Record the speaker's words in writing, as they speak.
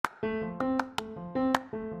Hello,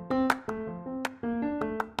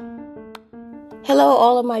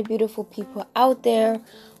 all of my beautiful people out there.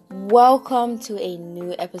 Welcome to a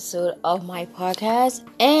new episode of my podcast,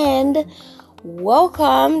 and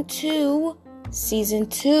welcome to season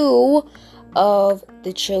 2 of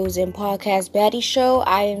the chosen podcast, Baddie Show.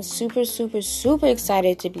 I am super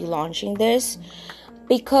excited to be launching this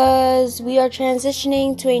because we are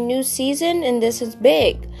transitioning to a new season, and this is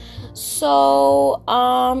big. So,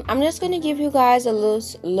 I'm just gonna give you guys a little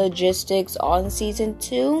logistics on season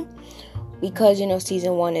 2. Because,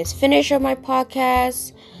 season 1 is finished of my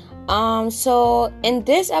podcast. So in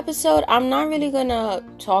this episode, I'm not really gonna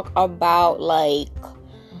talk about like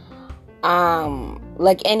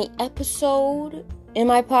any episode in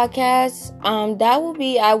my podcast.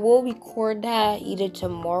 I will record that either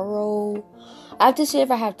tomorrow. I have to see if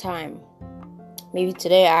I have time. Maybe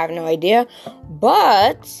today, I have no idea.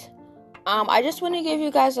 But I just want to give you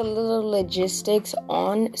guys a little logistics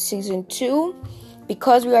on season 2.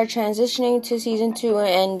 Because we are transitioning to season 2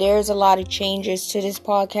 and there's a lot of changes to this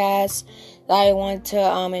podcast that I want to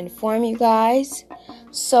inform you guys.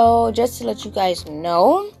 So just to let you guys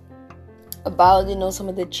know about some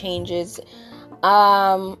of the changes, it's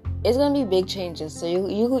gonna be big changes. So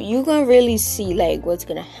you gonna really see like what's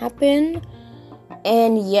gonna happen,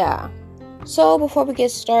 and yeah. So before we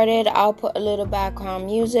get started, I'll put a little background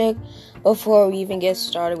music before we even get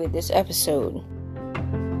started with this episode.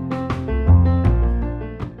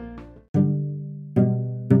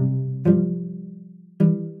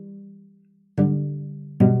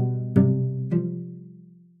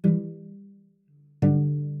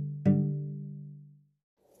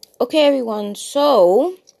 Okay, everyone,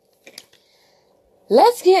 so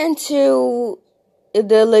let's get into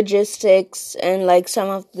the logistics and like some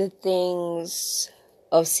of the things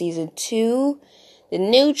of season 2, the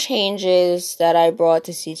new changes that I brought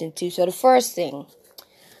to season 2. So the first thing,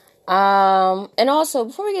 and also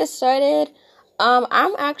before we get started,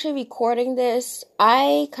 I'm actually recording this.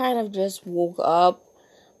 I kind of just woke up.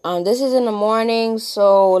 This is in the morning,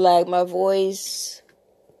 so like my voice,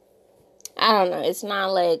 I don't know, it's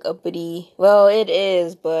not like uppity. Well, it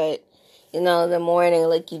is, but the morning,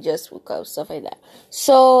 like you just woke up, stuff like that.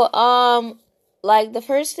 So, like the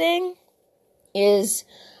first thing is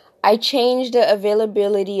I changed the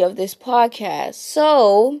availability of this podcast.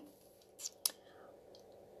 So,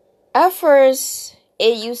 at first,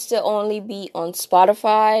 it used to only be on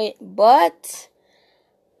Spotify, but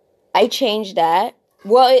I changed that.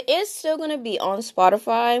 Well, it is still going to be on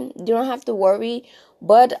Spotify. You don't have to worry.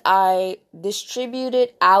 But I distribute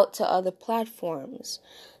it out to other platforms.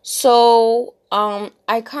 So,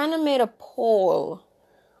 I kind of made a poll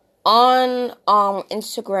on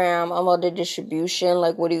Instagram about the distribution.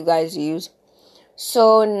 Like, what do you guys use?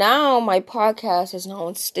 So now my podcast is now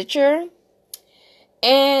on Stitcher.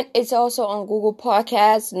 And it's also on Google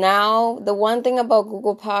Podcasts. Now, the one thing about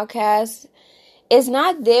Google Podcasts, it's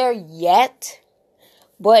not there yet.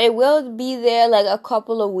 But it will be there like a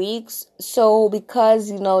couple of weeks. So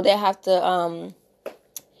because they have to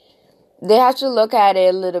look at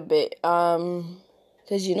it a little bit.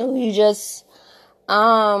 Because you just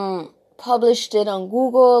published it on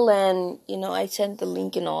Google, and I sent the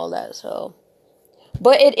link and all that. So,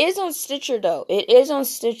 but it is on Stitcher though. It is on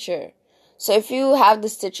Stitcher. So if you have the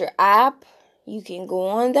Stitcher app, you can go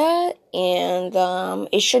on that, and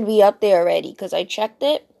it should be up there already because I checked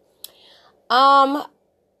it.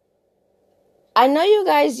 I know you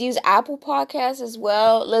guys use Apple Podcasts as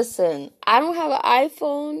well. Listen, I don't have an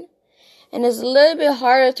iPhone, and it's a little bit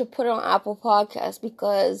harder to put on Apple Podcasts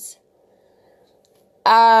because,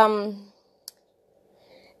 I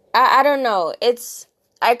don't know.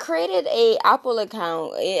 I created a Apple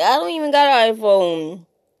account. I don't even got an iPhone.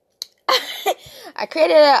 I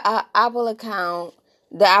created an Apple account,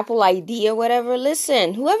 the Apple ID or whatever.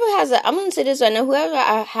 Listen, I'm going to say this right now, whoever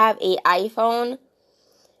have a iPhone,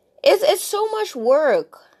 it's so much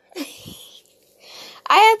work.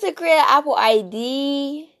 I had to create an Apple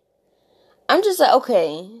ID. I'm just like,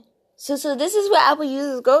 okay. So this is what Apple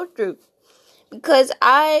users go through. Because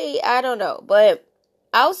I don't know. But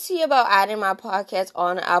I'll see about adding my podcast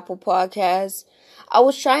on Apple Podcasts. I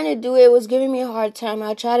was trying to do it. It was giving me a hard time.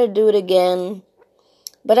 I'll try to do it again.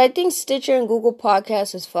 But I think Stitcher and Google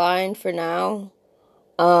Podcasts is fine for now.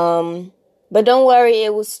 But don't worry,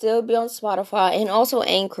 it will still be on Spotify and also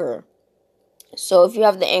Anchor. So if you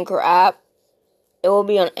have the Anchor app, it will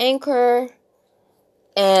be on Anchor.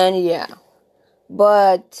 And yeah.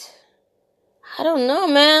 But I don't know,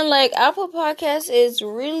 man. Like, Apple Podcasts is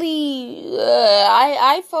really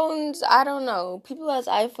iPhones. I don't know. People has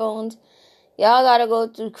iPhones. Y'all gotta go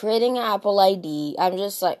through creating an Apple ID. I'm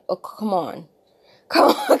just like, oh, come on.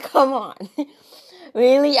 Come on.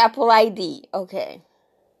 Really? Apple ID. Okay.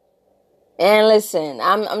 And listen,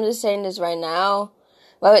 I'm just saying this right now.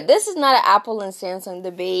 But this is not an Apple and Samsung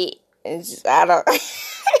debate. It's just, I don't...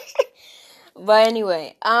 But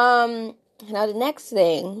anyway, now the next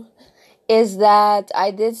thing is that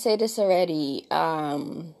I did say this already. I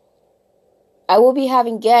will be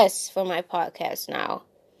having guests for my podcast now.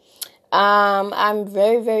 I'm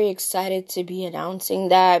very, very excited to be announcing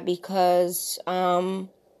that because I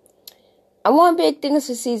want big things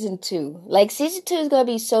for season 2. Like, season 2 is going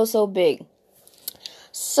to be so big.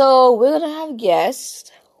 So, we're going to have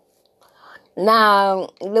guests. Now,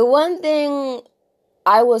 the one thing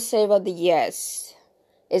I will say about the guests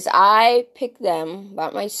is I picked them by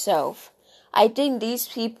myself. I think these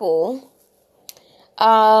people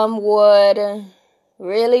would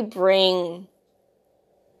really bring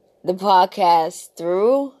the podcast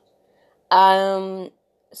through.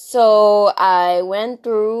 So I went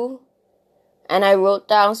through and I wrote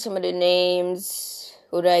down some of the names.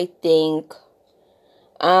 Who do I think?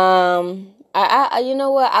 I you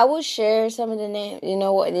know what? I will share some of the names. You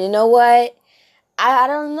know what? I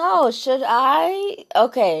don't know. Should I?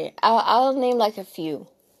 Okay, I'll name like a few.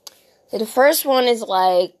 So the first one is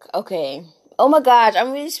like, okay. Oh my gosh,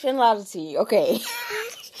 I'm really spilling a lot of tea. Okay.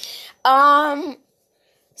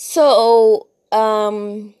 So,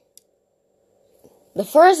 the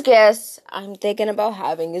first guest I'm thinking about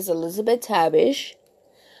having is Elizabeth Tabish.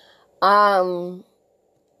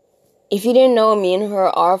 If you didn't know, me and her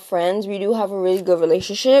are friends. We do have a really good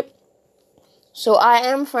relationship. So I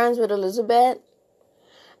am friends with Elizabeth.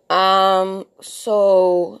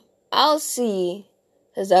 So I'll see.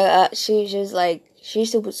 Cause she's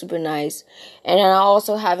super nice. And then I'm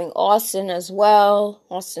also having Austin as well.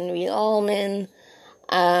 Austin Reed Allman.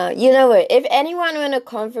 You know what? If anyone wanna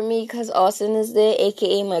come for me, cause Austin is there,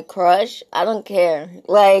 aka my crush, I don't care.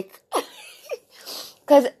 Like,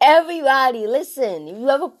 cause everybody, listen, if you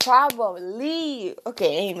have a problem, leave.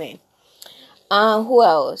 Okay, anyway. Who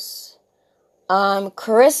else?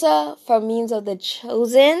 Carissa from Means of the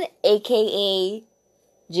Chosen, aka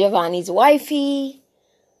Giovanni's wifey.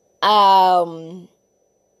 And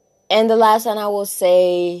the last one I will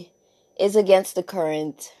say is Against the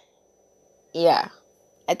Current. Yeah,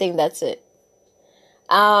 I think that's it.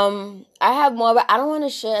 I have more, but I don't want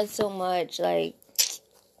to share so much. Like,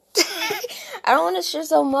 I don't want to share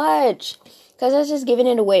so much because that's just giving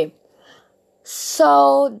it away.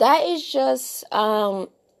 So that is just some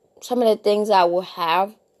of the things I will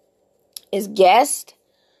have is guest.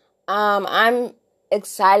 I'm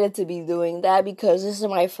excited to be doing that because this is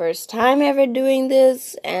my first time ever doing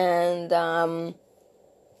this, and I'm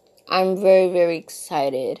very, very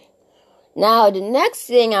excited. Now, the next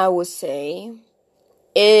thing I would say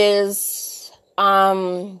is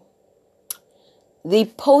the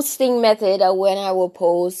posting method of when I will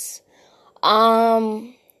post.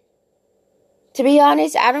 To be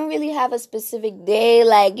honest, I don't really have a specific day.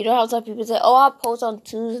 Like, you know how some people say, oh, I'll post on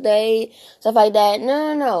Tuesday, stuff like that.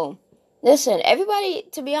 No. Listen, everybody,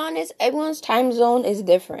 to be honest, everyone's time zone is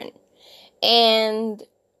different. And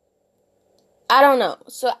I don't know.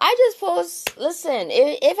 So I just post, listen,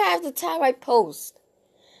 if I have the time, I post.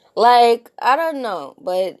 Like, I don't know.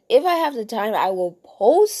 But if I have the time, I will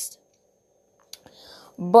post.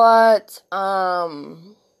 But, yeah,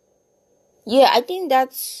 I think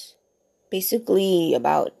that's basically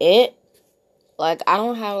about it. Like, I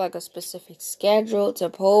don't have, like, a specific schedule to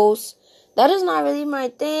post. That is not really my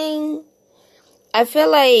thing. I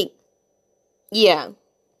feel like, yeah,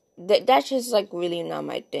 that's just, like, really not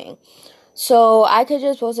my thing. So, I could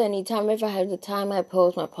just post anytime. If I have the time, I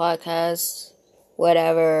post my podcast,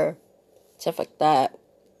 whatever, stuff like that.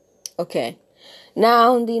 Okay.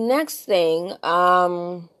 Now, the next thing,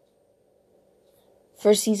 for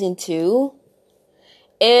season 2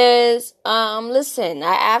 is, listen,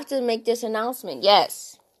 I have to make this announcement.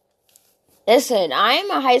 Yes. Listen, I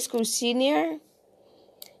am a high school senior.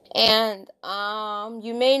 And,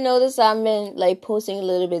 you may notice I've been, like, posting a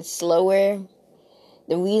little bit slower.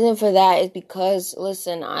 The reason for that is because,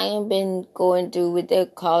 listen, I have been going through with the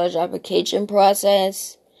college application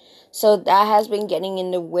process. So that has been getting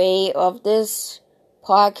in the way of this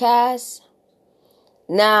podcast.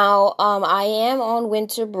 Now, I am on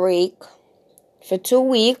winter break for 2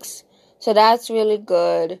 weeks. So that's really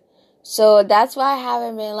good. So that's why I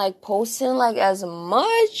haven't been, like, posting, like, as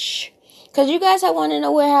much. Because you guys want to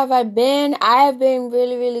know where have I been. I have been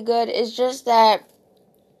really, really good. It's just that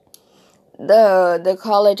the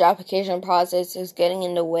college application process is getting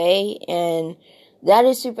in the way. And that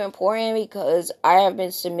is super important because I have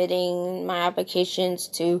been submitting my applications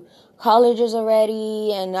to colleges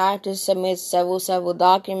already, and I have to submit several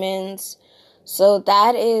documents. So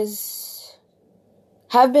that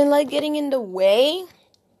have been like getting in the way.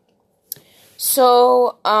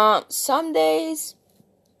 So some days,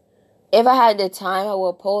 if I had the time, I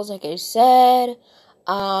will post, like I said,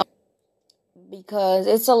 because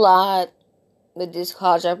it's a lot with this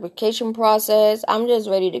college application process. I'm just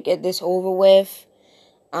ready to get this over with.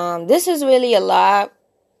 This is really a lot,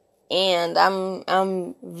 and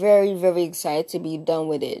I'm very, very excited to be done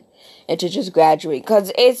with it and to just graduate,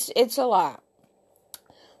 because it's a lot.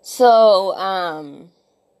 So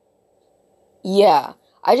yeah,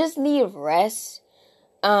 I just need rest.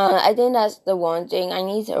 I think that's the one thing. I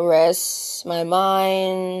need to rest my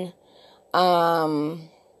mind.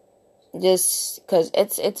 Just because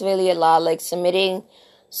it's really a lot, like submitting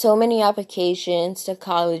so many applications to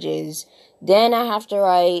colleges. Then I have to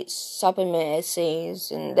write supplement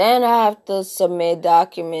essays, and then I have to submit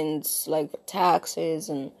documents like taxes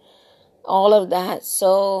and all of that.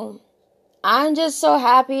 So I'm just so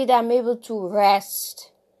happy that I'm able to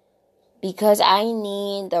rest, because I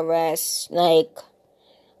need the rest. Like,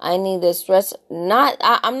 I need the stress.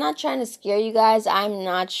 I'm not trying to scare you guys. I'm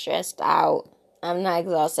not stressed out. I'm not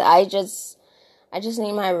exhausted. I just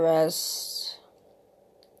need my rest,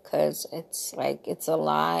 because it's a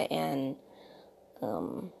lot, and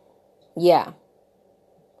yeah.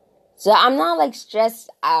 So I'm not like stressed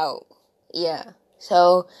out. Yeah.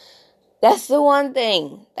 So that's the one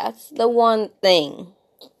thing.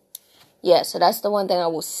 Yeah, so that's the one thing I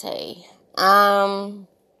will say.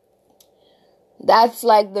 That's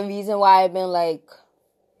like the reason why I've been like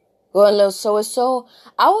going a little so.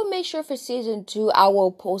 I will make sure for season 2 I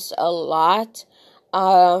will post a lot.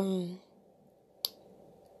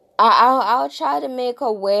 I'll try to make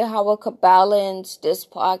a way how I could balance this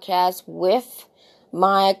podcast with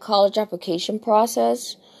my college application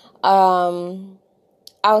process.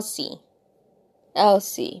 I'll see,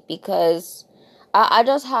 because I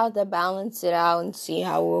just have to balance it out and see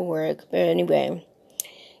how it will work. But anyway,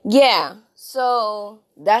 yeah. So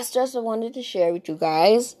that's just what I wanted to share with you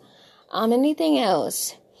guys. Anything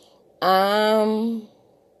else? No,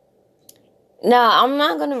 I'm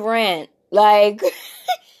not gonna rant. Like,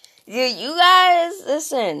 you guys,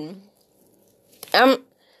 listen. I'm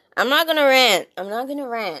not gonna rant.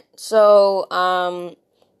 So,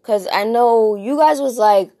 cause I know you guys was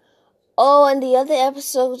like, oh, in the other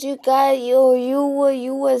episodes, you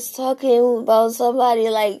was talking about somebody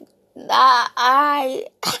like,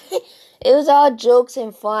 it was all jokes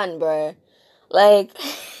and fun, bro. Like,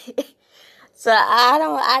 so I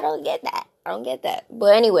don't get that.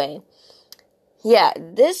 But anyway, yeah,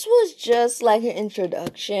 this was just like an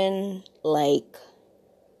introduction, like,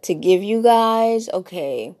 to give you guys,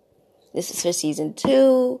 okay, this is for season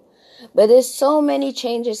 2, but there's so many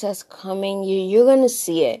changes that's coming. You're gonna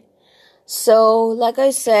see it. So, like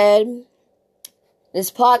I said,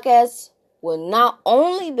 this podcast will not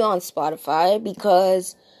only be on Spotify,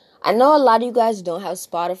 because I know a lot of you guys don't have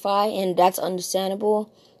Spotify, and that's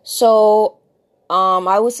understandable. So,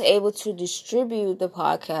 I was able to distribute the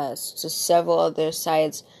podcast to several other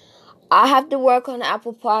sites. I have to work on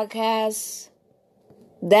Apple Podcasts.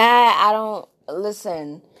 That I don't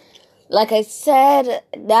listen. Like I said,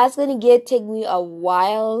 that's gonna take me a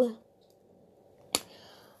while.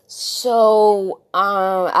 So,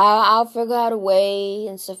 I'll figure out a way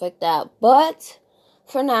and stuff like that. But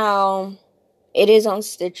for now, it is on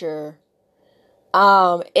Stitcher.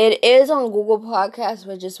 It is on Google Podcasts,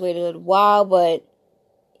 but just wait a little while. But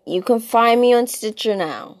you can find me on Stitcher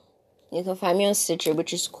now. Which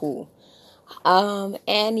is cool.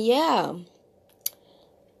 And yeah,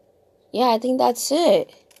 I think that's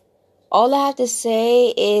it. All I have to say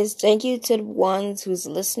is thank you to the ones who's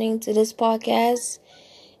listening to this podcast.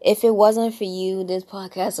 If it wasn't for you, this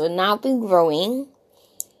podcast would not be growing.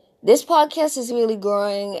 This podcast is really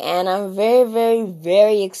growing, and I'm very, very,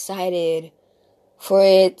 very excited for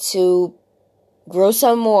it to grow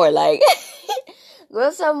some more. Like, grow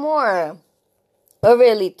some more. But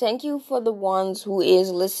really, thank you for the ones who is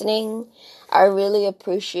listening. I really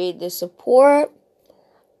appreciate the support.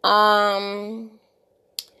 And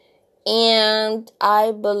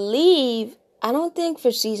I don't think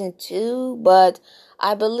for season 2, but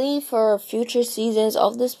I believe for future seasons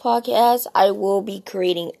of this podcast, I will be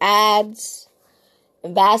creating ads,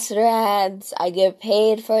 ambassador ads. I get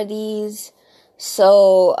paid for these.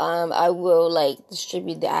 So, I will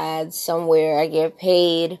distribute the ads somewhere. I get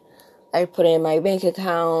paid. I put it in my bank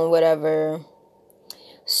account, whatever.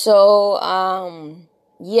 So,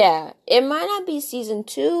 yeah, it might not be season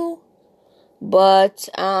 2, But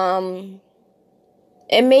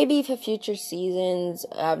it may be for future seasons.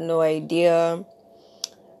 I have no idea.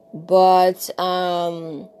 But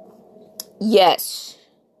yes,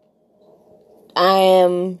 I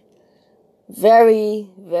am very,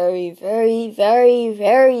 very, very, very,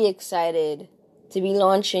 very excited to be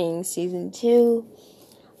launching season 2.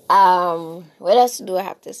 What else do I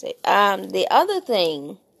have to say? The other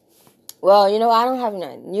thing, well, I don't have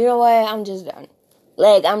none. You know what? I'm just done.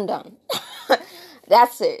 Like, I'm done.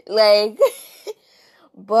 That's it. Like,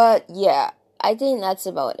 but yeah, I think that's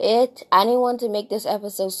about it. I didn't want to make this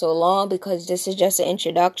episode so long because this is just an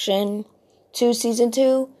introduction to season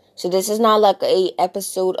 2. So this is not like a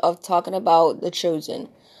episode of talking about The Chosen.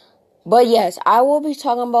 But yes, I will be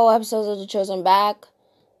talking about episodes of The Chosen back.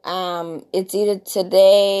 It's either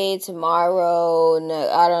today, tomorrow, no,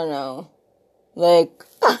 I don't know. Like,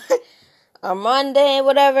 on Monday,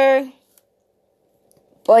 whatever.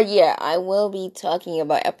 But yeah, I will be talking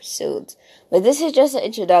about episodes. But this is just an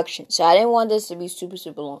introduction, so I didn't want this to be super,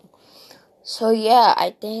 super long. So yeah,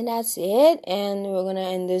 I think that's it. And we're going to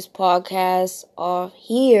end this podcast off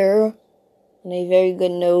here on a very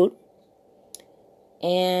good note.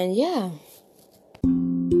 And yeah.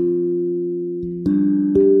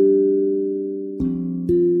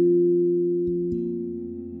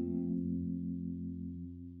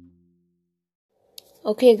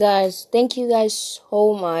 Okay, guys, thank you guys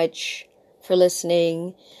so much for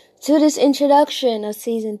listening to this introduction of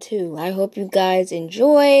season 2. I hope you guys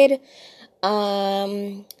enjoyed.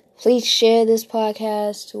 Please share this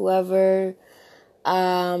podcast, whoever,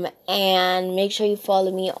 and make sure you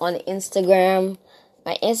follow me on Instagram.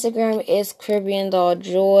 My Instagram is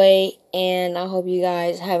Caribbean.joy, and I hope you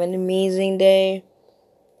guys have an amazing day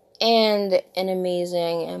and an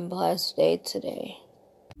amazing and blessed day today.